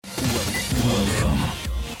Welcome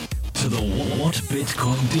to the What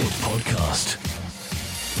Bitcoin Did podcast.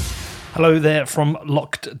 Hello there from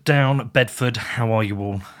locked down Bedford. How are you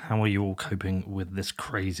all? How are you all coping with this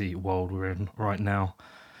crazy world we're in right now?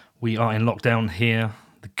 We are in lockdown here.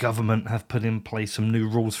 The government have put in place some new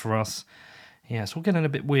rules for us. Yeah, it's all getting a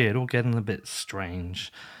bit weird, all getting a bit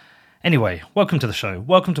strange. Anyway, welcome to the show.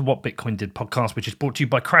 Welcome to What Bitcoin Did podcast, which is brought to you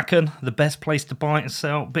by Kraken, the best place to buy and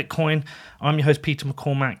sell Bitcoin. I'm your host, Peter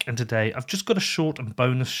McCormack, and today I've just got a short and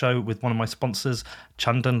bonus show with one of my sponsors,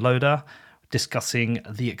 Chandan Lodha, discussing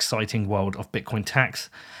the exciting world of Bitcoin tax.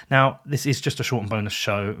 Now, this is just a short and bonus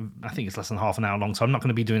show. I think it's less than half an hour long, so I'm not going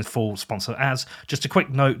to be doing full sponsor ads. Just a quick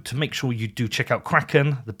note to make sure you do check out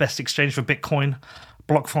Kraken, the best exchange for Bitcoin,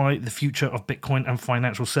 BlockFi, the future of Bitcoin and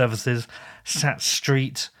financial services, Sat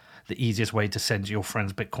Street, the easiest way to send your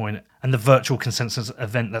friends Bitcoin, and the virtual consensus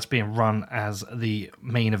event that's being run as the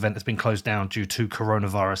main event has been closed down due to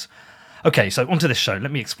coronavirus. Okay, so onto this show.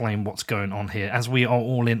 Let me explain what's going on here. As we are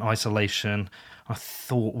all in isolation, I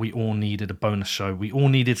thought we all needed a bonus show. We all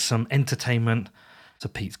needed some entertainment. So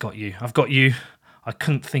Pete's got you. I've got you. I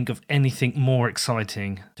couldn't think of anything more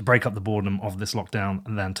exciting to break up the boredom of this lockdown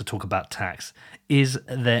than to talk about tax. Is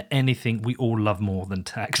there anything we all love more than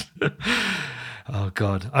tax? Oh,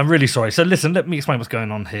 God. I'm really sorry. So listen, let me explain what's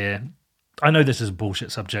going on here. I know this is a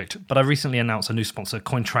bullshit subject, but I recently announced a new sponsor,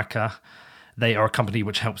 CoinTracker. They are a company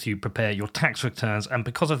which helps you prepare your tax returns. And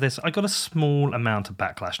because of this, I got a small amount of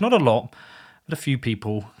backlash. Not a lot, but a few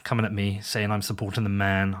people coming at me saying I'm supporting the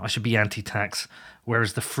man. I should be anti-tax,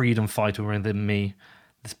 whereas the freedom fighter within me,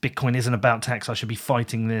 this Bitcoin isn't about tax. I should be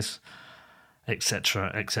fighting this,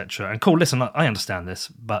 etc., etc. And cool, listen, I understand this,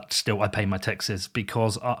 but still I pay my taxes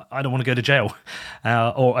because I don't want to go to jail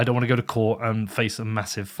or I don't want to go to court and face a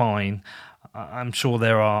massive fine. I'm sure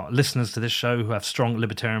there are listeners to this show who have strong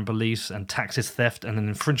libertarian beliefs, and tax is theft and an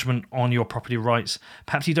infringement on your property rights.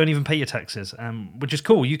 Perhaps you don't even pay your taxes, which is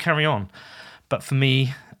cool. You carry on. But for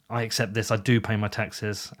me, I accept this. I do pay my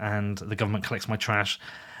taxes, and the government collects my trash,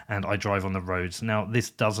 and I drive on the roads. Now, this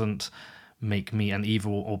doesn't make me an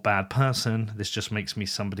evil or bad person. This just makes me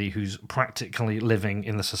somebody who's practically living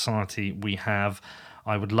in the society we have.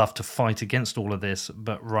 I would love to fight against all of this,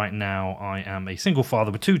 but right now I am a single father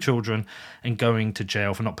with 2 children, and going to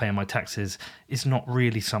jail for not paying my taxes is not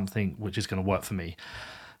really something which is going to work for me.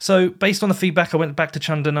 So based on the feedback, I went back to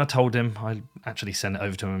Chandan. I told him, I actually sent it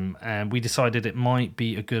over to him, and we decided it might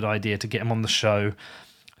be a good idea to get him on the show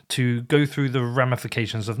to go through the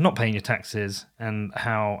ramifications of not paying your taxes and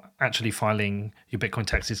how actually filing your Bitcoin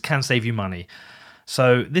taxes can save you money.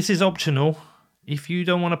 So this is optional. If you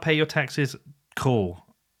don't want to pay your taxes, cool.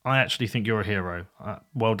 I actually think you're a hero.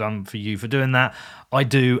 Well done for you for doing that. I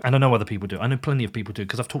do, and I know other people do. I know plenty of people do,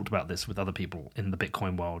 because I've talked about this with other people in the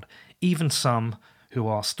Bitcoin world. Even some who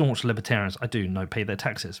are staunch libertarians, I do know pay their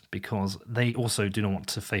taxes because they also do not want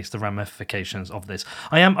to face the ramifications of this.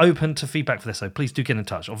 I am open to feedback for this, so please do get in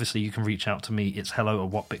touch. Obviously, you can reach out to me. It's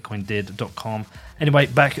hello@whatbitcoindid.com. Anyway,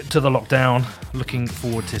 back to the lockdown. Looking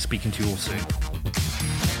forward to speaking to you all soon.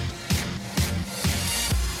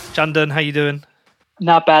 Chandan, how you doing?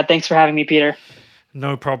 Not bad. Thanks for having me, Peter.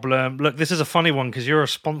 No problem. Look, this is a funny one because you're a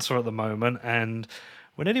sponsor at the moment, and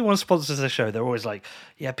when anyone sponsors a show, they're always like,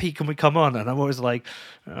 yeah, Pete, can we come on? And I'm always like,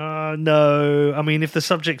 no. I mean, if the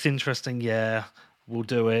subject's interesting, yeah, we'll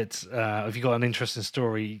do it. If you got an interesting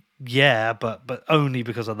story, yeah, but only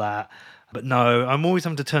because of that. But no, I'm always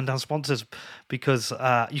having to turn down sponsors because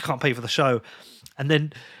you can't pay for the show. And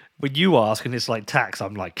then when you ask and it's like tax,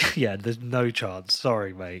 I'm like, yeah, there's no chance.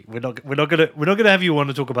 Sorry, mate. We're not gonna have you on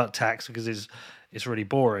to talk about tax because it's really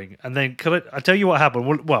boring. And then I tell you what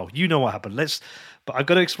happened? Well, you know what happened. But I've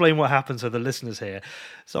got to explain what happened so the listeners hear.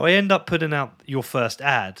 So I end up putting out your first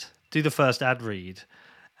ad, do the first ad read.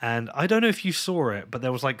 And I don't know if you saw it, but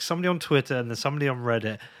there was like somebody on Twitter and then somebody on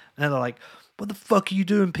Reddit. And they're like, what the fuck are you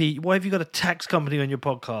doing, Pete? Why have you got a tax company on your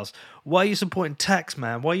podcast? Why are you supporting tax,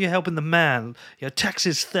 man? Why are you helping the man? Tax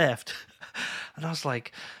is theft. And I was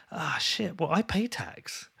like, shit, well, I pay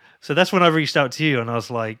tax. So that's when I reached out to you and I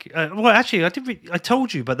was like, well, actually, I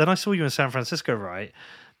told you, but then I saw you in San Francisco, right?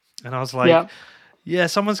 And I was like, yeah,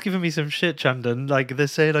 someone's giving me some shit, Chandan. Like, they're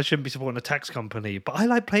saying I shouldn't be supporting a tax company, but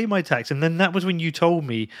I pay my tax. And then that was when you told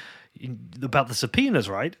me about the subpoenas,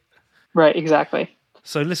 right? Right, exactly.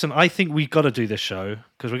 So listen, I think we've got to do this show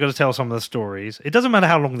because we've got to tell some of the stories. It doesn't matter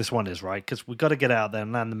how long this one is, right? Because we've got to get out there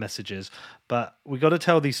and land the messages. But we've got to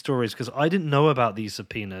tell these stories because I didn't know about these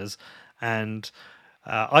subpoenas. And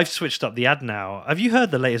I've switched up the ad now. Have you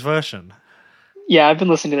heard the latest version? Yeah, I've been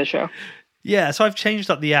listening to the show. Yeah, so I've changed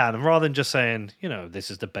up the ad, and rather than just saying, this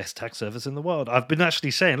is the best tax service in the world, I've been actually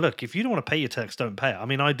saying, look, if you don't want to pay your tax, don't pay it. I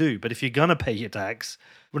mean, I do, but if you're going to pay your tax,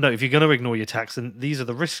 well, no, if you're going to ignore your tax, then these are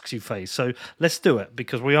the risks you face. So let's do it,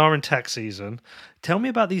 because we are in tax season. Tell me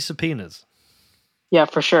about these subpoenas. Yeah,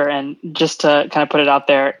 for sure. And just to kind of put it out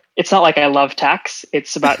there, it's not like I love tax.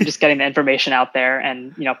 It's about just getting the information out there,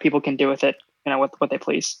 and people can do with it, what they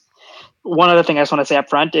please. One other thing I just want to say up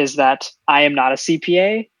front is that I am not a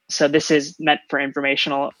CPA. So this is meant for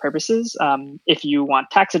informational purposes. If you want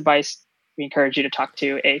tax advice, we encourage you to talk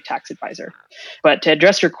to a tax advisor. But to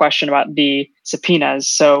address your question about the subpoenas,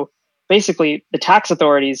 so basically the tax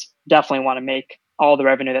authorities definitely want to make all the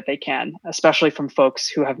revenue that they can, especially from folks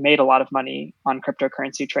who have made a lot of money on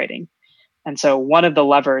cryptocurrency trading. And so one of the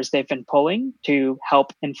levers they've been pulling to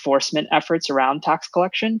help enforcement efforts around tax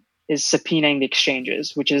collection is subpoenaing the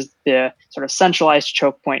exchanges, which is the sort of centralized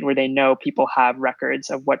choke point where they know people have records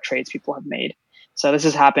of what trades people have made. So this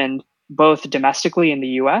has happened both domestically in the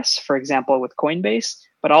US, for example, with Coinbase,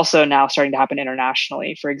 but also now starting to happen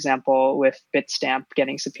internationally, for example, with Bitstamp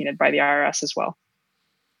getting subpoenaed by the IRS as well.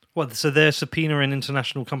 What? So they're subpoenaing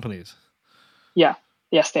international companies? Yeah.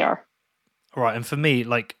 Yes, they are. All right. And for me,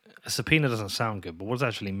 like, a subpoena doesn't sound good, but what does it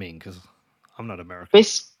actually mean? Because I'm not American.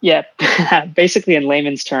 Basically, in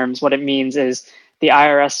layman's terms, what it means is the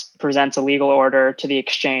IRS presents a legal order to the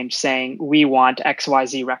exchange saying, we want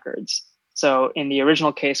XYZ records. So in the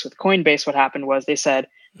original case with Coinbase, what happened was they said,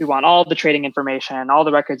 we want all the trading information, all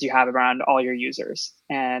the records you have around all your users.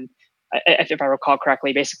 And if I recall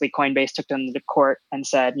correctly, basically Coinbase took them to court and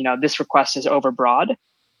said, this request is overbroad.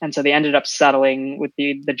 And so they ended up settling with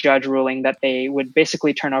the judge ruling that they would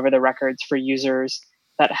basically turn over the records for users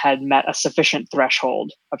that had met a sufficient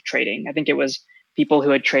threshold of trading. I think it was people who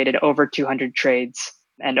had traded over 200 trades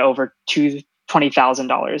and over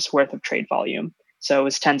 $20,000 worth of trade volume. So it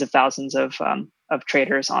was tens of thousands of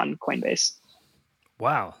traders on Coinbase.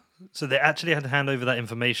 Wow. So they actually had to hand over that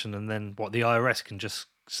information, and then the IRS can just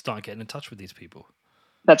start getting in touch with these people?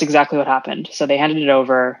 That's exactly what happened. So they handed it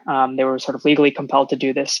over. They were sort of legally compelled to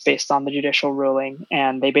do this based on the judicial ruling.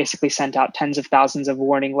 And they basically sent out tens of thousands of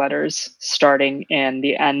warning letters starting in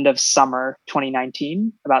the end of summer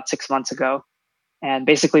 2019, about 6 months ago. And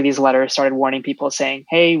basically these letters started warning people saying,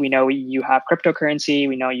 hey, we know you have cryptocurrency.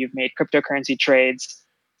 We know you've made cryptocurrency trades.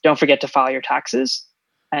 Don't forget to file your taxes.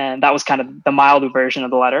 And that was kind of the mild version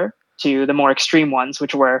of the letter, to the more extreme ones,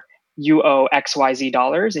 which were, you owe XYZ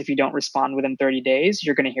dollars. If you don't respond within 30 days,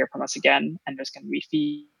 you're going to hear from us again. And there's going to be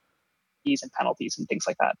fees and penalties and things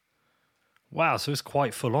like that. Wow. So it's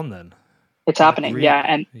quite full on then. It's happening.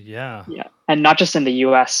 Really? Yeah. And not just in the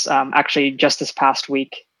US. Actually, just this past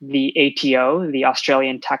week, the ATO, the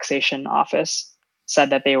Australian Taxation Office, said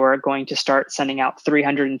that they were going to start sending out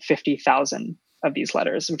 350,000 of these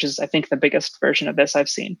letters, which is, I think, the biggest version of this I've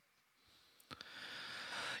seen.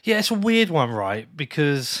 Yeah, it's a weird one, right?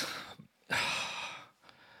 Because,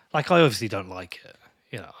 I obviously don't like it.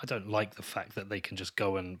 I don't like the fact that they can just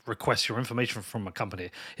go and request your information from a company.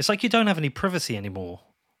 It's like you don't have any privacy anymore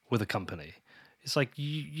with a company. It's like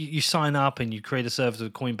you sign up and you create a service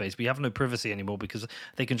with Coinbase, but you have no privacy anymore because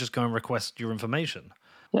they can just go and request your information.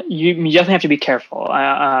 You definitely have to be careful.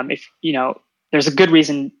 If there's a good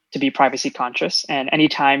reason to be privacy conscious, and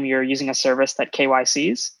anytime you're using a service that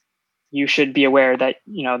KYCs, you should be aware that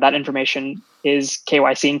that information is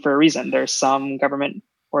KYCing for a reason. There's some government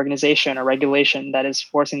organization or regulation that is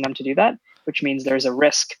forcing them to do that, which means there's a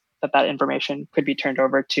risk that that information could be turned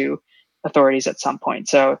over to authorities at some point.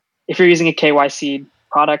 So if you're using a KYC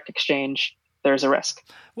product exchange, there's a risk.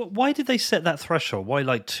 Well, why did they set that threshold? Why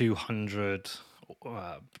 200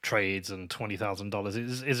 trades and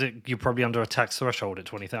 $20,000? Is it you're probably under a tax threshold at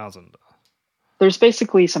 20,000? There's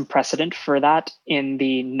basically some precedent for that in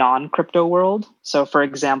the non-crypto world. So for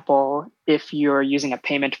example, if you're using a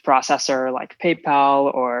payment processor like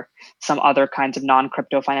PayPal or some other kinds of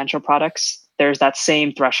non-crypto financial products, there's that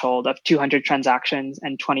same threshold of 200 transactions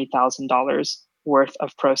and $20,000 worth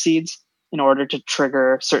of proceeds in order to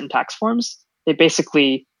trigger certain tax forms. They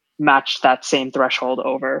basically matched that same threshold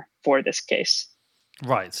over for this case.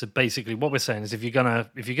 Right. So basically what we're saying is if you're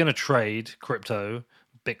gonna trade crypto,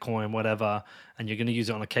 Bitcoin, whatever, and you're going to use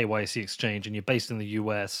it on a KYC exchange and you're based in the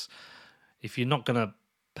US, if you're not going to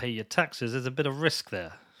pay your taxes, there's a bit of risk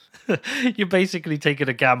there. You're basically taking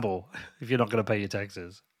a gamble if you're not going to pay your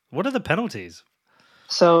taxes. What are the penalties?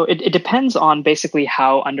 So it depends on basically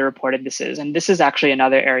how underreported this is. And this is actually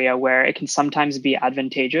another area where it can sometimes be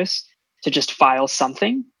advantageous to just file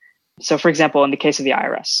something. So for example, in the case of the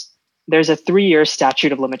IRS, there's a 3-year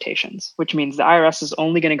statute of limitations, which means the IRS is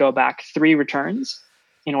only going to go back 3 returns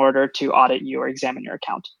in order to audit you or examine your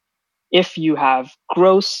account. If you have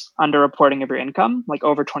gross underreporting of your income, like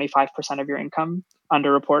over 25% of your income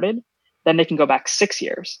underreported, then they can go back 6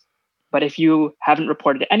 years. But if you haven't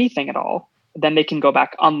reported anything at all, then they can go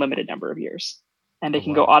back unlimited number of years. And they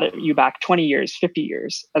can go audit you back 20 years, 50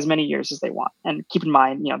 years, as many years as they want. And keep in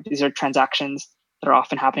mind, these are transactions that are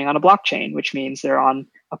often happening on a blockchain, which means they're on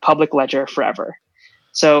a public ledger forever.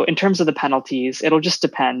 So in terms of the penalties, it'll just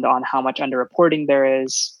depend on how much underreporting there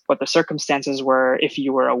is, what the circumstances were, if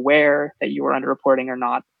you were aware that you were underreporting or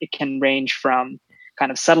not. It can range from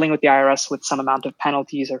kind of settling with the IRS with some amount of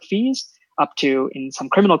penalties or fees up to, in some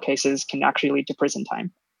criminal cases, can actually lead to prison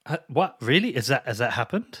time. What? Really? Has that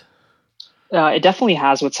happened? It definitely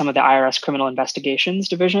has with some of the IRS criminal investigations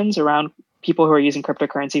divisions around people who are using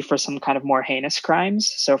cryptocurrency for some kind of more heinous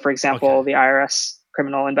crimes. So, for example, the IRS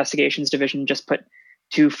criminal investigations division just put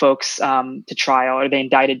 2 folks to trial, or they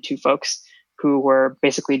indicted 2 folks who were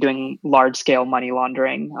basically doing large-scale money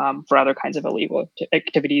laundering for other kinds of illegal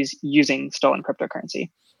activities using stolen cryptocurrency.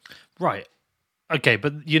 Right. Okay,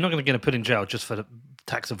 but you're not going to get put in jail just for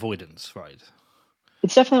tax avoidance, right?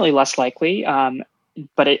 It's definitely less likely.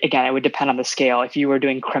 But again, it would depend on the scale. If you were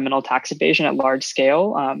doing criminal tax evasion at large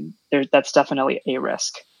scale, that's definitely a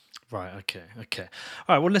risk. Right. Okay.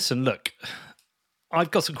 All right. Well, listen, look, I've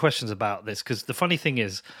got some questions about this because the funny thing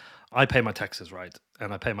is I pay my taxes, right?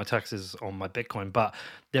 And I pay my taxes on my Bitcoin. But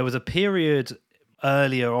there was a period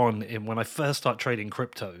earlier on when I first started trading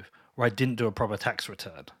crypto where I didn't do a proper tax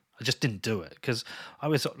return. I just didn't do it because I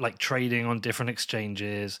was like trading on different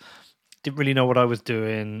exchanges. Didn't really know what I was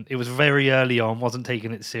doing. It was very early on, wasn't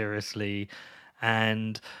taking it seriously.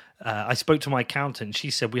 And I spoke to my accountant.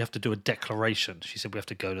 She said we have to do a declaration. She said we have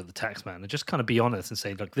to go to the tax man and just kind of be honest and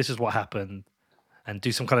say, look, this is what happened, and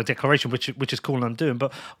do some kind of declaration, which is cool and I'm doing.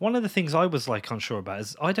 But one of the things I was like unsure about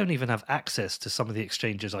is I don't even have access to some of the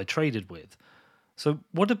exchanges I traded with. So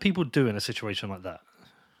what do people do in a situation like that?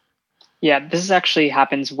 Yeah, this actually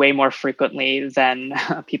happens way more frequently than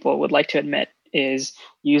people would like to admit. Is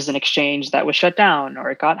use an exchange that was shut down, or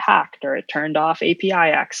it got hacked, or it turned off API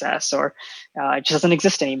access, or it just doesn't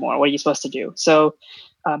exist anymore. What are you supposed to do? So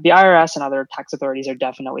the IRS and other tax authorities are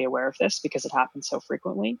definitely aware of this because it happens so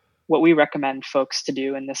frequently. What we recommend folks to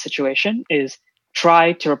do in this situation is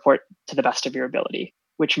try to report to the best of your ability,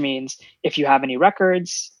 which means if you have any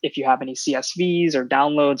records, if you have any CSVs or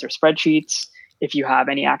downloads or spreadsheets, if you have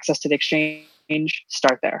any access to the exchange,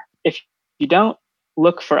 start there. If you don't,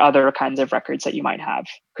 look for other kinds of records that you might have.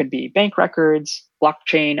 Could be bank records,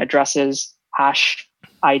 blockchain addresses, hash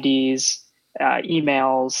IDs,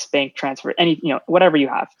 emails, bank transfer, whatever you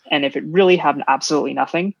have. And if it really have absolutely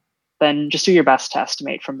nothing, then just do your best to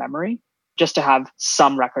estimate from memory, just to have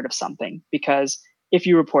some record of something. Because if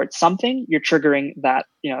you report something, you're triggering that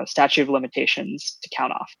statute of limitations to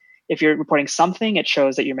count off. If you're reporting something, it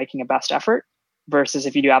shows that you're making a best effort. Versus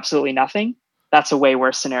if you do absolutely nothing, that's a way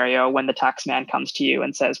worse scenario when the tax man comes to you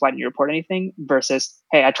and says, why didn't you report anything? Versus,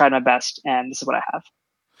 hey, I tried my best and this is what I have.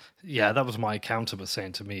 Yeah, that was my accountant was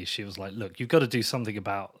saying to me. She was like, look, you've got to do something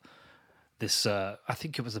about this. I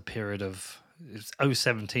think it was a period of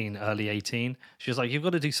 2017, early 18. She was like, you've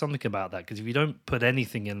got to do something about that because if you don't put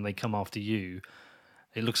anything in, they come after you.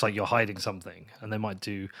 It looks like you're hiding something, and they might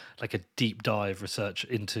do like a deep dive research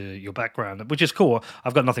into your background, which is cool.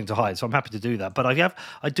 I've got nothing to hide, so I'm happy to do that. But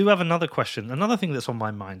I do have another question. Another thing that's on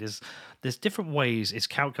my mind is there's different ways it's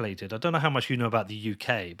calculated. I don't know how much you know about the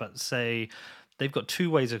UK, but say they've got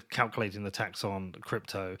 2 ways of calculating the tax on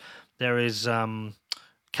crypto. There is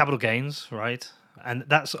capital gains, right? And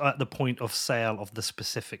that's at the point of sale of the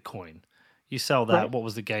specific coin. You sell that, right. What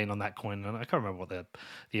was the gain on that coin? And I can't remember what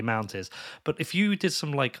the amount is. But if you did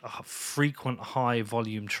some like frequent high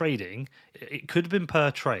volume trading, it could have been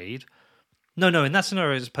per trade. No, in that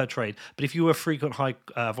scenario it's per trade. But if you were a frequent high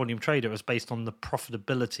volume trader, it was based on the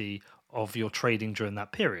profitability of your trading during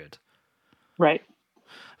that period. Right.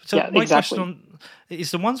 So yeah, my question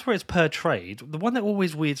is the ones where it's per trade, the one that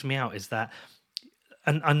always weirds me out is that,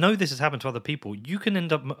 and I know this has happened to other people, you can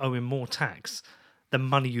end up owing more tax the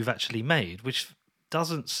money you've actually made, which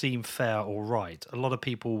doesn't seem fair or right. A lot of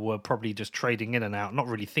people were probably just trading in and out, not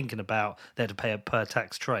really thinking about they had to pay a per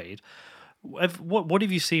tax trade. What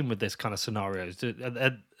have you seen with this kind of scenarios? Do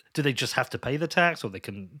they just have to pay the tax, or they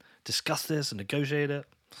can discuss this and negotiate it?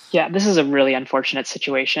 Yeah, this is a really unfortunate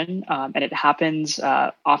situation, and it happens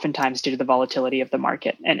oftentimes due to the volatility of the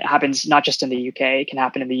market. And it happens not just in the UK; it can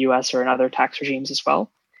happen in the US or in other tax regimes as well.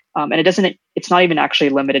 And it's not even actually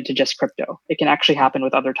limited to just crypto. It can actually happen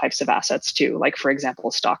with other types of assets too, like, for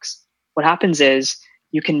example, stocks. What happens is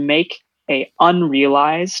you can make a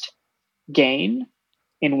unrealized gain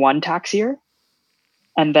in one tax year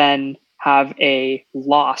and then have a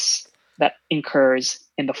loss that incurs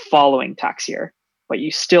in the following tax year, but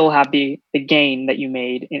you still have the gain that you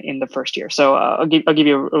made in the first year. So I'll give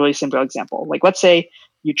you a really simple example. Like, let's say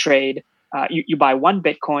you trade, you buy one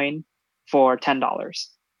Bitcoin for $10,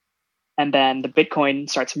 and then the Bitcoin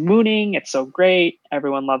starts mooning. It's so great.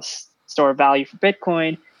 Everyone loves store of value for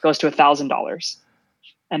Bitcoin. Goes to $1,000,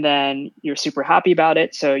 and then you're super happy about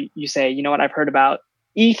it. So you say, you know what? I've heard about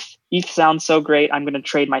ETH. ETH sounds so great. I'm going to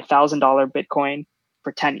trade my $1,000 Bitcoin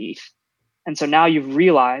for 10 ETH. And so now you've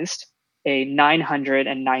realized a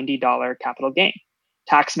 $990 capital gain.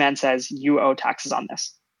 Taxman says you owe taxes on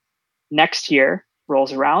this. Next year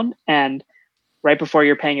rolls around, and right before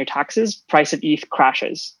you're paying your taxes, price of ETH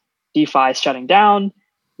crashes. DeFi is shutting down.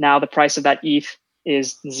 Now the price of that ETH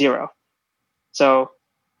is zero. So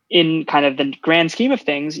in kind of the grand scheme of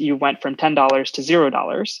things, you went from $10 to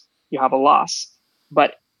 $0. You have a loss.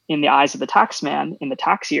 But in the eyes of the taxman, in the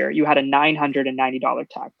tax year, you had a $990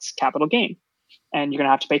 tax capital gain. And you're going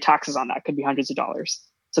to have to pay taxes on that. It could be hundreds of dollars.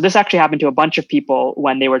 So this actually happened to a bunch of people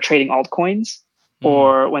when they were trading altcoins,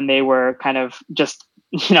 or when they were kind of just,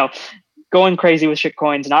 going crazy with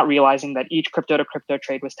shitcoins, not realizing that each crypto to crypto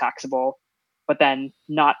trade was taxable, but then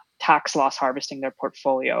not tax loss harvesting their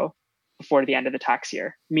portfolio before the end of the tax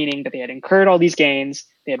year, meaning that they had incurred all these gains,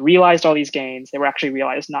 they had realized all these gains. They were actually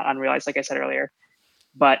realized, not unrealized, like I said earlier,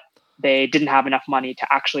 but they didn't have enough money to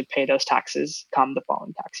actually pay those taxes come the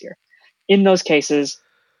following tax year. In those cases,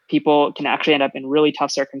 people can actually end up in really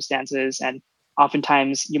tough circumstances, and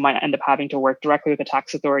oftentimes you might end up having to work directly with the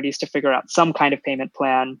tax authorities to figure out some kind of payment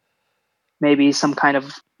plan, maybe some kind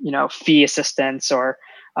of fee assistance or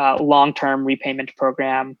long-term repayment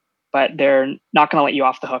program, but they're not going to let you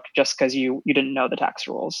off the hook just because you didn't know the tax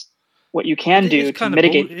rules. What you can do to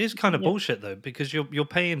mitigate it is kind of bullshit though, because you're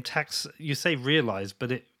paying tax. You say realized,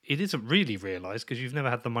 but it isn't really realized because you've never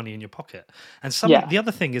had the money in your pocket. And the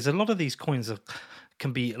other thing is, a lot of these coins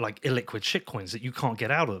can be like illiquid shit coins that you can't get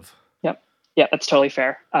out of. Yep. Yeah, that's totally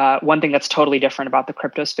fair. One thing that's totally different about the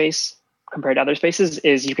crypto space compared to other spaces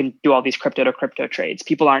is you can do all these crypto to crypto trades.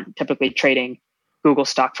 People aren't typically trading Google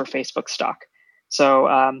stock for Facebook stock.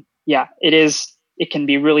 So it can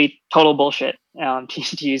be really total bullshit,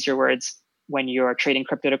 to use your words, when you're trading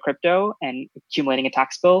crypto to crypto and accumulating a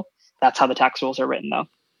tax bill. That's how the tax rules are written, though.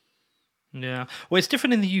 Yeah, well, it's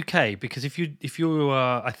different in the UK because if you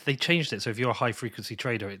they changed it, so if you're a high frequency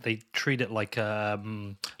trader, they treat it like a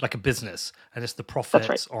business, and it's the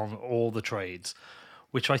profits on all the trades,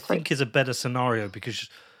 which I think is a better scenario because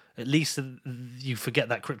at least you forget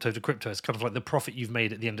that crypto to crypto. It's kind of like the profit you've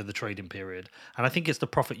made at the end of the trading period, and I think it's the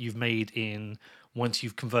profit you've made once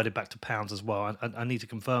you've converted back to pounds as well. I need to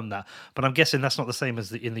confirm that, but I'm guessing that's not the same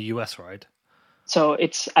as in the US, right? So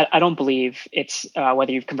I don't believe it's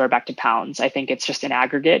whether you've converted back to pounds. I think it's just an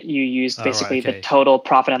aggregate. You use basically the total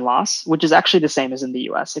profit and loss, which is actually the same as in the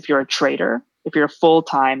US. If you're a trader, if you're a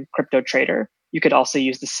full-time crypto trader, you could also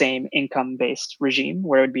use the same income-based regime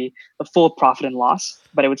where it would be the full profit and loss,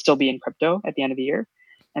 but it would still be in crypto at the end of the year.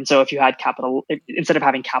 And so if you had instead of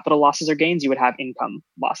having capital losses or gains, you would have income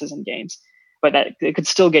losses and gains. But it could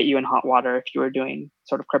still get you in hot water if you were doing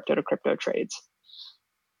sort of crypto to crypto trades.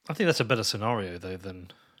 I think that's a better scenario, though,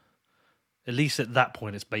 than at least at that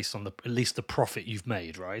point it's based on at least the profit you've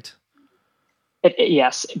made, right?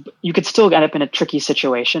 Yes. You could still end up in a tricky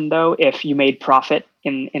situation, though, if you made profit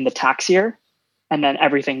in the tax year and then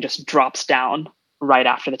everything just drops down right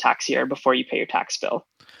after the tax year before you pay your tax bill.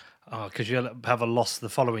 Oh, because you have a loss the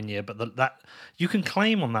following year, but that you can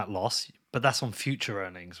claim on that loss, but that's on future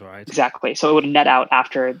earnings, right? Exactly. So it would net out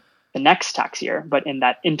after the next tax year, but in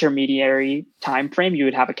that intermediary time frame, you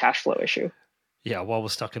would have a cash flow issue. Yeah, while we're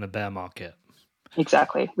stuck in a bear market.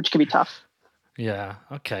 Exactly, which can be tough. Yeah.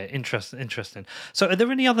 Okay. Interesting. So, are there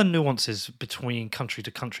any other nuances between country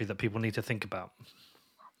to country that people need to think about?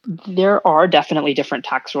 There are definitely different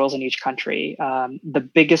tax rules in each country. The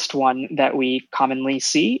biggest one that we commonly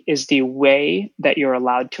see is the way that you're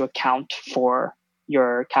allowed to account for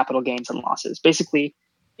your capital gains and losses. Basically,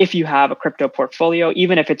 if you have a crypto portfolio,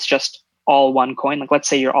 even if it's just all one coin, like let's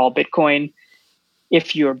say you're all Bitcoin,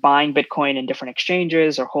 if you're buying Bitcoin in different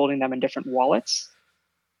exchanges or holding them in different wallets,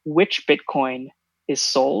 which Bitcoin is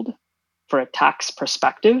sold for a tax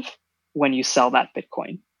perspective when you sell that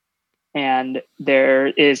Bitcoin? And there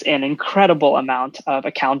is an incredible amount of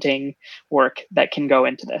accounting work that can go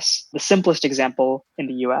into this. The simplest example in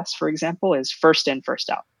the US, for example, is first in, first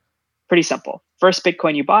out. Pretty simple. First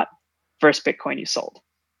Bitcoin you bought, first Bitcoin you sold.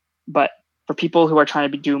 But for people who are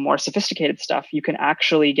trying to do more sophisticated stuff, you can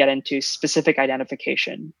actually get into specific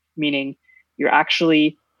identification, meaning you're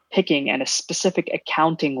actually picking a specific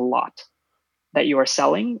accounting lot. that you are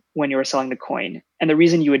selling when you are selling the coin. And the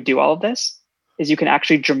reason you would do all of this is you can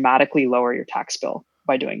actually dramatically lower your tax bill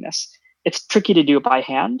by doing this. It's tricky to do it by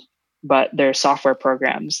hand, but there are software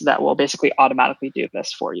programs that will basically automatically do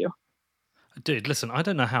this for you. Dude, listen, I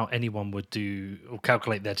don't know how anyone would do or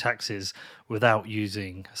calculate their taxes without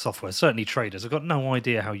using software. Certainly traders. I've got no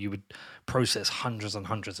idea how you would process hundreds and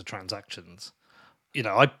hundreds of transactions.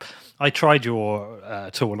 I tried your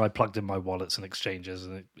tool and I plugged in my wallets and exchanges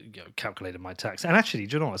and it calculated my tax. And actually,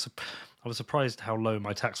 do you know what? I was surprised how low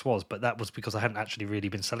my tax was, but that was because I hadn't actually really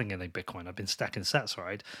been selling any Bitcoin. I've been stacking sats,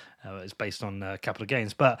 right? It's based on capital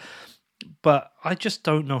gains. But I just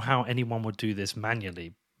don't know how anyone would do this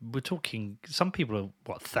manually. We're talking, some people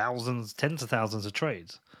are, thousands, tens of thousands of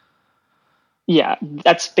trades. Yeah,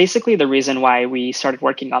 that's basically the reason why we started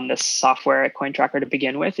working on this software at CoinTracker to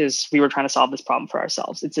begin with, is we were trying to solve this problem for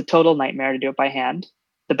ourselves. It's a total nightmare to do it by hand.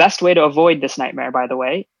 The best way to avoid this nightmare, by the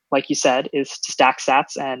way, like you said, is to stack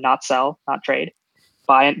sats and not sell, not trade,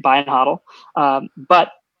 buy and hodl.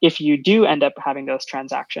 But if you do end up having those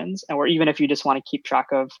transactions, or even if you just want to keep track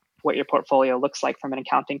of what your portfolio looks like from an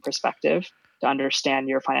accounting perspective to understand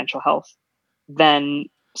your financial health, then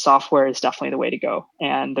software is definitely the way to go.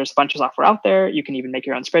 And there's a bunch of software out there. You can even make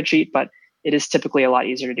your own spreadsheet, but it is typically a lot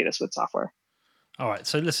easier to do this with software. All right.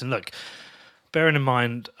 So listen, look, bearing in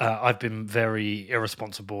mind, I've been very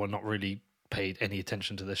irresponsible and not really paid any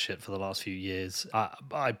attention to this shit for the last few years.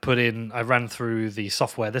 I ran through the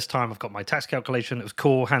software this time. I've got my tax calculation. It was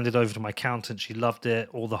cool. Handed over to my accountant. She loved it.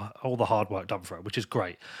 All the hard work done for her, which is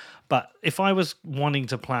great. But if I was wanting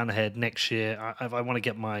to plan ahead next year, if I want to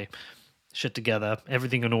get my shit together,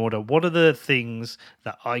 everything in order, what are the things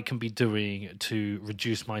that I can be doing to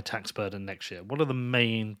reduce my tax burden next year? What are the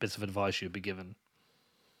main bits of advice you'd be given?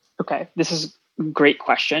 Okay, this is a great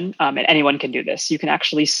question. And anyone can do this. You can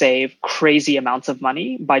actually save crazy amounts of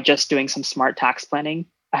money by just doing some smart tax planning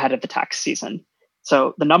ahead of the tax season.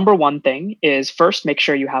 So the number one thing is, first, make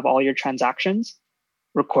sure you have all your transactions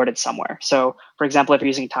recorded somewhere. So for example, if you're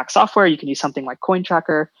using tax software, you can use something like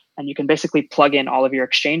CoinTracker, and you can basically plug in all of your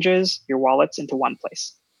exchanges, your wallets into one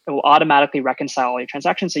place. It will automatically reconcile all your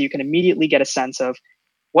transactions, so you can immediately get a sense of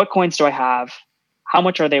what coins do I have, how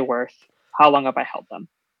much are they worth, how long have I held them.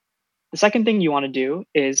 The second thing you want to do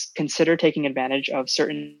is consider taking advantage of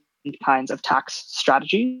certain kinds of tax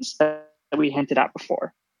strategies that we hinted at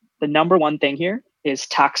before. The number one thing here is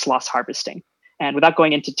tax loss harvesting. And without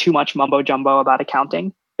going into too much mumbo jumbo about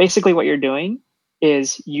accounting, basically what you're doing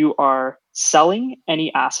is you are selling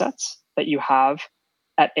any assets that you have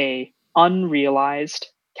at a unrealized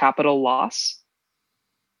capital loss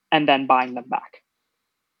and then buying them back.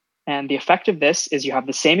 And the effect of this is you have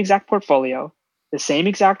the same exact portfolio, the same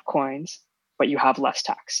exact coins, but you have less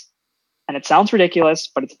tax. And it sounds ridiculous,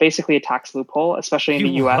 but it's basically a tax loophole, especially in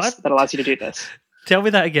the US, that allows you to do this. Tell me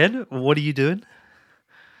that again. What are you doing?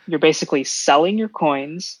 You're basically selling your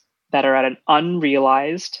coins that are at an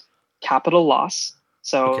unrealized capital loss.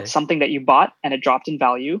 So something that you bought and it dropped in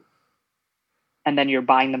value, and then you're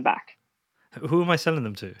buying them back. Who am I selling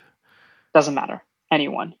them to? Doesn't matter.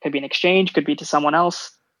 Anyone. Could be an exchange, could be to someone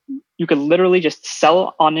else. You could literally just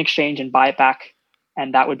sell on an exchange and buy it back,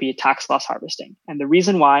 and that would be tax loss harvesting. And the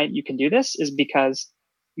reason why you can do this is because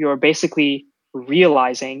you're basically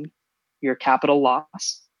realizing your capital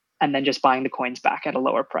loss and then just buying the coins back at a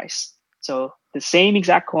lower price. So the same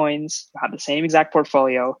exact coins, you have the same exact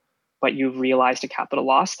portfolio, but you've realized a capital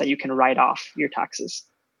loss that you can write off your taxes.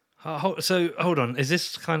 So hold on, is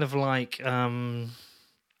this kind of like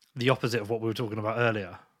the opposite of what we were talking about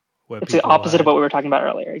earlier? It's the opposite of what we were talking about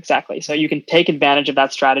earlier, exactly. So you can take advantage of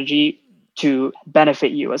that strategy to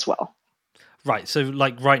benefit you as well. Right. So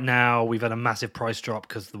like right now we've had a massive price drop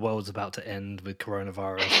because the world's about to end with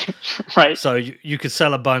coronavirus. Right. So you could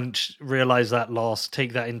sell a bunch, realize that loss,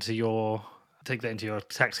 take that into your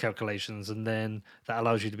tax calculations, and then that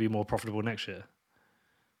allows you to be more profitable next year.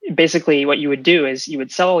 Basically, what you would do is you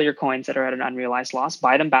would sell all your coins that are at an unrealized loss,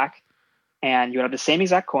 buy them back, and you would have the same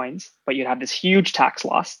exact coins, but you'd have this huge tax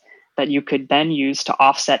loss that you could then use to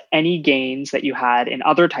offset any gains that you had in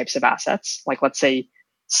other types of assets. Like let's say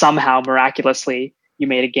somehow miraculously you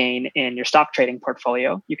made a gain in your stock trading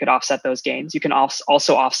portfolio. You could offset those gains. You can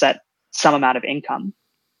also offset some amount of income,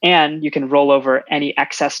 and you can roll over any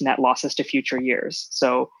excess net losses to future years.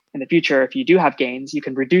 So in the future, if you do have gains, you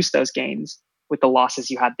can reduce those gains with the losses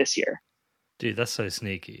you had this year. Dude, that's so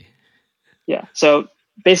sneaky. Yeah. So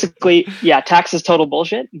basically, yeah, tax is total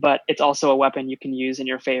bullshit, but it's also a weapon you can use in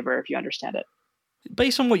your favor if you understand it.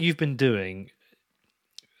 Based on what you've been doing,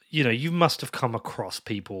 you must have come across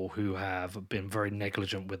people who have been very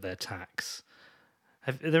negligent with their tax.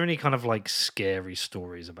 Are there any kind of like scary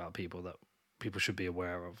stories about people that people should be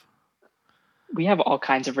aware of? We have all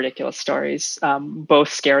kinds of ridiculous stories, both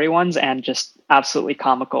scary ones and just absolutely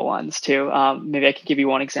comical ones too. Maybe I could give you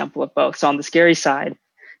one example of both. So on the scary side,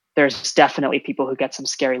 there's definitely people who get some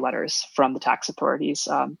scary letters from the tax authorities,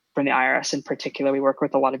 from the IRS in particular. We work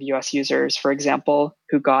with a lot of US users, for example,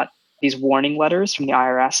 who got these warning letters from the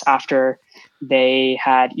IRS after they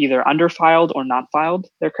had either underfiled or not filed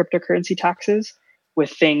their cryptocurrency taxes, with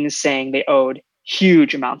things saying they owed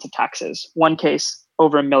huge amounts of taxes. One case,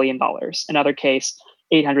 over $1 million. Another case,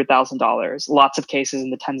 $800,000. Lots of cases in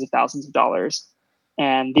the tens of thousands of dollars.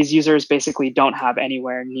 And these users basically don't have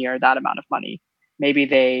anywhere near that amount of money. Maybe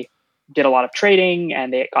they did a lot of trading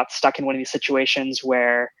and they got stuck in one of these situations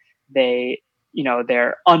where their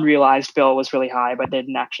unrealized bill was really high, but they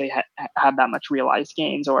didn't actually have that much realized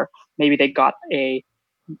gains. Or maybe they got a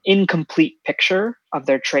incomplete picture of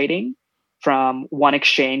their trading from one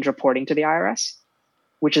exchange reporting to the IRS,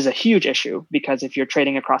 which is a huge issue because if you're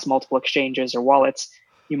trading across multiple exchanges or wallets,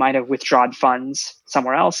 you might have withdrawn funds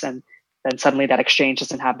somewhere else, and then suddenly that exchange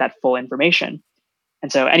doesn't have that full information.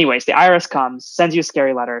 And so anyways, the IRS comes, sends you a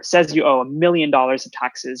scary letter, says you owe $1 million of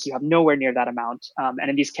taxes. You have nowhere near that amount. And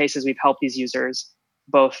in these cases, we've helped these users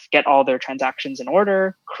both get all their transactions in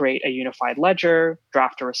order, create a unified ledger,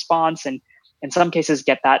 draft a response, and in some cases,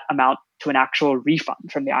 get that amount to an actual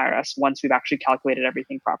refund from the IRS once we've actually calculated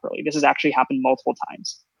everything properly. This has actually happened multiple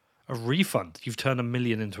times. A refund? You've turned $1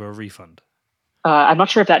 million into a refund? I'm not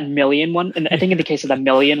sure if that million one, and I think in the case of the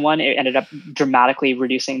million one, it ended up dramatically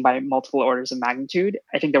reducing by multiple orders of magnitude.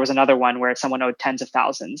 I think there was another one where someone owed tens of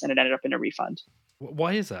thousands and it ended up in a refund.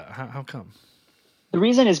 Why is that? How come? The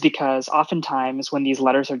reason is because oftentimes when these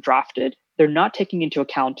letters are drafted, they're not taking into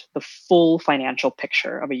account the full financial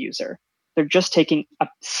picture of a user. They're just taking a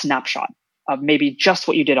snapshot of maybe just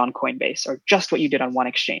what you did on Coinbase or just what you did on one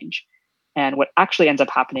exchange. And what actually ends up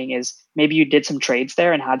happening is maybe you did some trades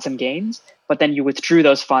there and had some gains, but then you withdrew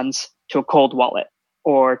those funds to a cold wallet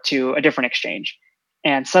or to a different exchange.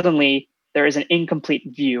 And suddenly there is an incomplete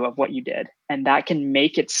view of what you did. And that can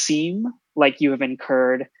make it seem like you have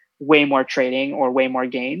incurred way more trading or way more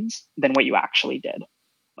gains than what you actually did.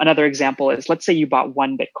 Another example is, let's say you bought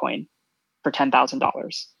one Bitcoin for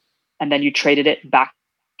 $10,000 and then you traded it back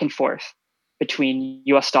and forth between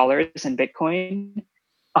US dollars and Bitcoin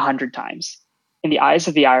 100 times. In the eyes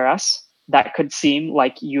of the IRS, that could seem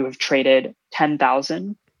like you have traded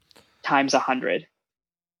 10,000 times 100.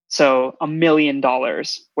 So $1 million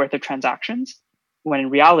worth of transactions, when in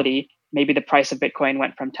reality, maybe the price of Bitcoin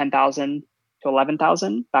went from 10,000 to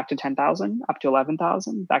 11,000, back to 10,000, up to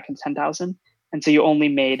 11,000, back to 10,000. And so you only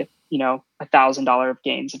made, $1,000 of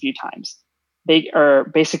gains a few times. They are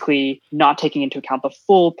basically not taking into account the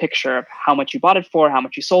full picture of how much you bought it for, how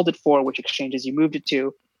much you sold it for, which exchanges you moved it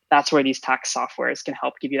to. That's where these tax softwares can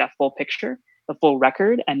help give you that full picture, the full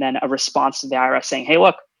record, and then a response to the IRS saying, hey,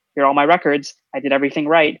 look, here are all my records. I did everything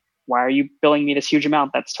right. Why are you billing me this huge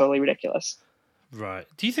amount? That's totally ridiculous. Right.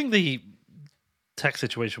 Do you think the tax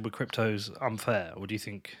situation with crypto is unfair? Or do you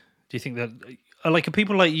think that, are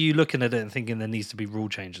people like you looking at it and thinking there needs to be rule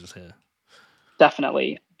changes here?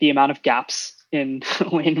 Definitely. The amount of gaps in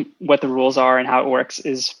what the rules are and how it works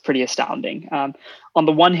is pretty astounding. On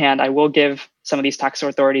the one hand, I will give some of these tax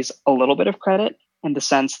authorities a little bit of credit in the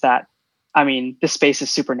sense that, this space is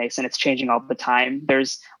super nascent. It's changing all the time.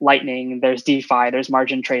 There's Lightning, there's DeFi, there's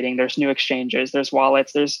margin trading, there's new exchanges, there's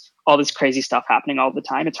wallets, there's all this crazy stuff happening all the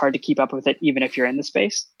time. It's hard to keep up with it, even if you're in the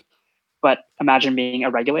space. But imagine being a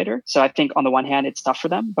regulator. So I think on the one hand, it's tough for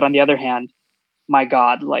them. But on the other hand, my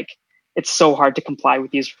God, it's so hard to comply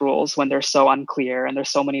with these rules when they're so unclear and there's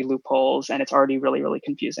so many loopholes and it's already really, really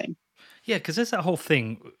confusing. Yeah, because there's that whole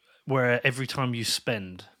thing where every time you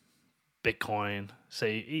spend Bitcoin,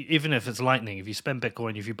 say, even if it's Lightning, if you spend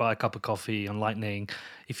Bitcoin, if you buy a cup of coffee on Lightning,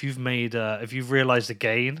 if you've realized a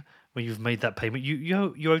gain when you've made that payment,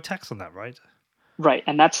 you owe tax on that, right? Right.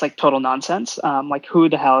 And that's total nonsense. Who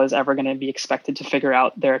the hell is ever going to be expected to figure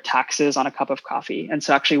out their taxes on a cup of coffee? And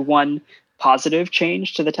so actually one positive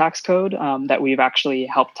change to the tax code that we've actually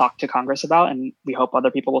helped talk to Congress about, and we hope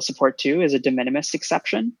other people will support too, is a de minimis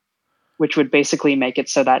exception, which would basically make it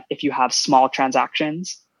so that if you have small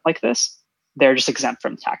transactions like this, they're just exempt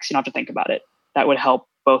from tax. You don't have to think about it. That would help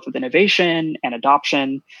both with innovation and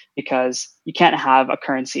adoption, because you can't have a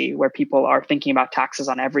currency where people are thinking about taxes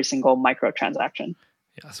on every single micro transaction.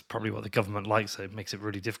 Yeah, that's probably what the government likes, so it makes it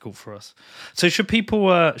really difficult for us. So should people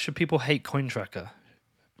hate CoinTracker?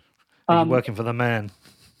 Working for the man.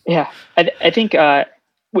 Yeah, I think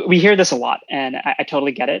we hear this a lot, and I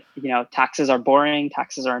totally get it. Taxes are boring,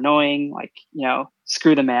 taxes are annoying.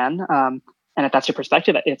 Screw the man. And if that's your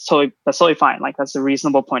perspective, that's totally fine. That's a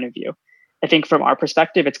reasonable point of view. I think from our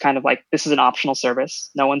perspective, it's kind of like this is an optional service.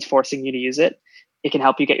 No one's forcing you to use it. It can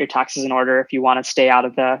help you get your taxes in order if you want to stay out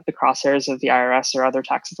of the crosshairs of the IRS or other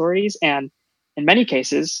tax authorities. And in many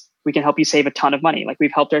cases, we can help you save a ton of money. Like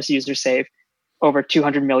we've helped our users save over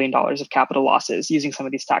 $200 million of capital losses using some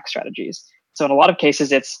of these tax strategies. So in a lot of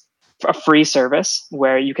cases, it's a free service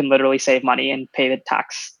where you can literally save money and pay the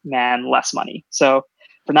tax man less money. So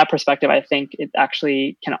from that perspective, I think it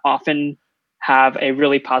actually can often have a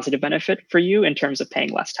really positive benefit for you in terms of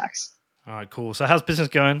paying less tax. All right, cool. So how's business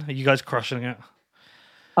going? Are you guys crushing it?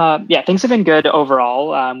 Yeah, things have been good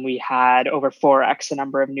overall. We had over 4x the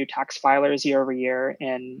number of new tax filers year over year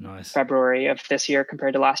in February of this year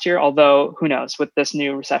compared to last year. Although, who knows, with this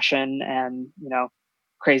new recession and,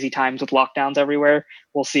 crazy times with lockdowns everywhere,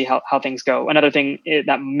 we'll see how things go. Another thing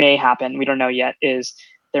that may happen, we don't know yet, is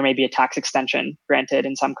there may be a tax extension granted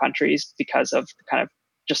in some countries because of the kind of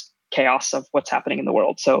just chaos of what's happening in the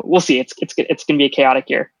world. So we'll see. It's going to be a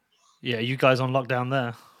chaotic year. Yeah, you guys on lockdown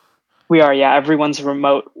there? We are, yeah. Everyone's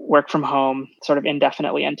remote work from home sort of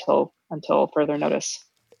indefinitely until further notice.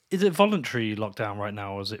 Is it voluntary lockdown right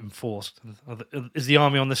now, or is it enforced? Is the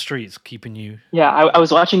army on the streets keeping you? Yeah, I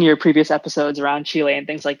was watching your previous episodes around Chile and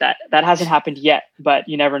things like that. That hasn't happened yet, but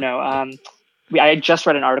you never know. I just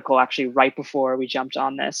read an article actually right before we jumped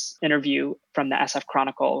on this interview from the SF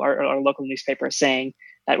Chronicle, our local newspaper, saying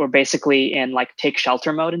that we're basically in like take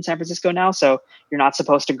shelter mode in San Francisco now. So you're not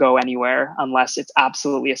supposed to go anywhere unless it's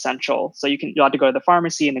absolutely essential. So you'll have to go to the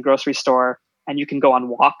pharmacy and the grocery store, and you can go on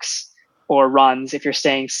walks or runs if you're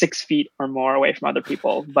staying 6 feet or more away from other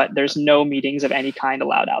people. But there's no meetings of any kind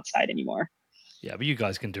allowed outside anymore. Yeah, but you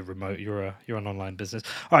guys can do remote. You're an online business.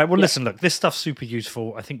 All right. Well, listen, look, this stuff's super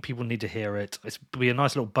useful. I think people need to hear it. It'll be a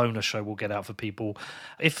nice little bonus show we'll get out for people.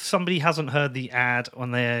 If somebody hasn't heard the ad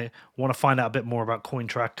and they want to find out a bit more about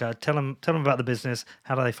CoinTracker, tell them about the business.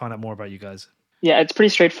 How do they find out more about you guys? Yeah, it's pretty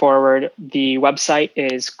straightforward. The website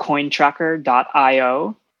is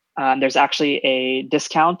cointracker.io. There's actually a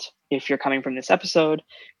discount if you're coming from this episode,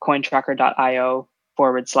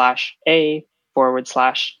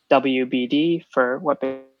 cointracker.io/A/WBD for what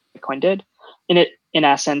Bitcoin did. In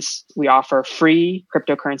essence, we offer free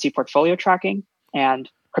cryptocurrency portfolio tracking and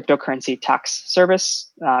cryptocurrency tax service.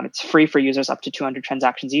 It's free for users up to 200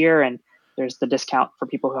 transactions a year, and there's the discount for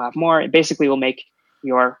people who have more. It basically will make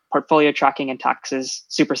your portfolio tracking and taxes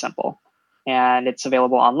super simple. And it's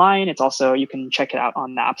available online. It's also, you can check it out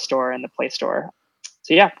on the App Store and the Play Store.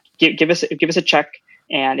 So yeah, give us a check.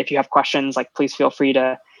 And if you have questions, please feel free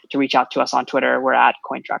to reach out to us on Twitter. We're at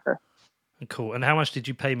CoinTracker. Cool. And how much did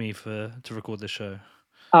you pay me to record this show?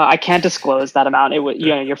 I can't disclose that amount.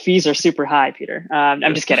 Your fees are super high, Peter.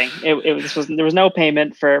 I'm just kidding. There was no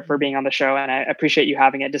payment for being on the show, and I appreciate you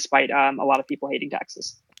having it despite a lot of people hating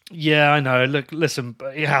taxes. Yeah, I know. Look, listen,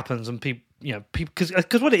 it happens, and people,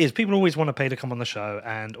 because what it is, people always want to pay to come on the show,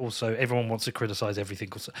 and also everyone wants to criticize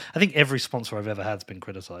everything. I think every sponsor I've ever had has been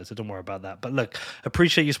criticized, so don't worry about that. But look,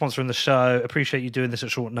 appreciate you sponsoring the show. Appreciate you doing this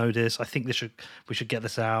at short notice. I think we should get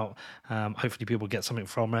this out. Hopefully, people get something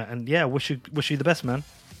from it, and yeah, wish you the best, man.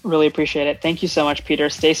 Really appreciate it. Thank you so much, Peter.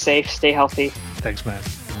 Stay safe. Stay healthy. Thanks, man.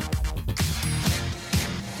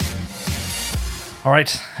 All right,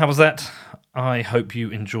 how was that? I hope you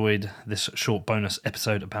enjoyed this short bonus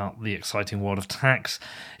episode about the exciting world of tax.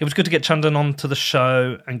 It was good to get Chandan onto the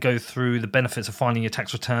show and go through the benefits of filing your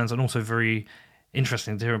tax returns, and also very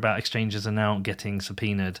interesting to hear about exchanges are now getting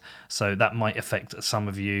subpoenaed. So that might affect some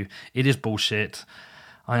of you. It is bullshit.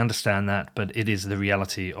 I understand that, but it is the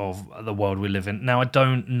reality of the world we live in. Now, I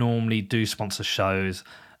don't normally do sponsor shows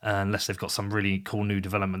unless they've got some really cool new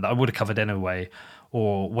development that I would have covered anyway,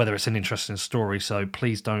 or whether it's an interesting story. So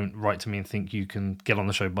please don't write to me and think you can get on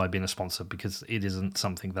the show by being a sponsor, because it isn't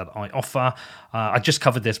something that I offer. I just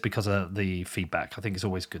covered this because of the feedback. I think it's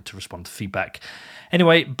always good to respond to feedback.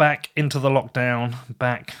 Anyway, back into the lockdown,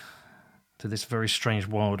 back to this very strange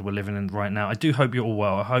world we're living in right now. I do hope you're all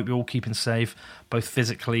well. I hope you're all keeping safe, both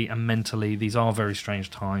physically and mentally. These are very strange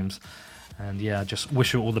times. And yeah, just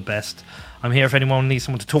wish you all the best. I'm here if anyone needs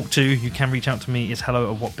someone to talk to. You can reach out to me. It's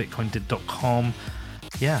hello@whatbitcoindid.com.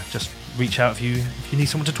 Yeah, just reach out if you need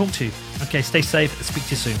someone to talk to. Okay, stay safe. Speak to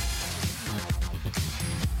you soon.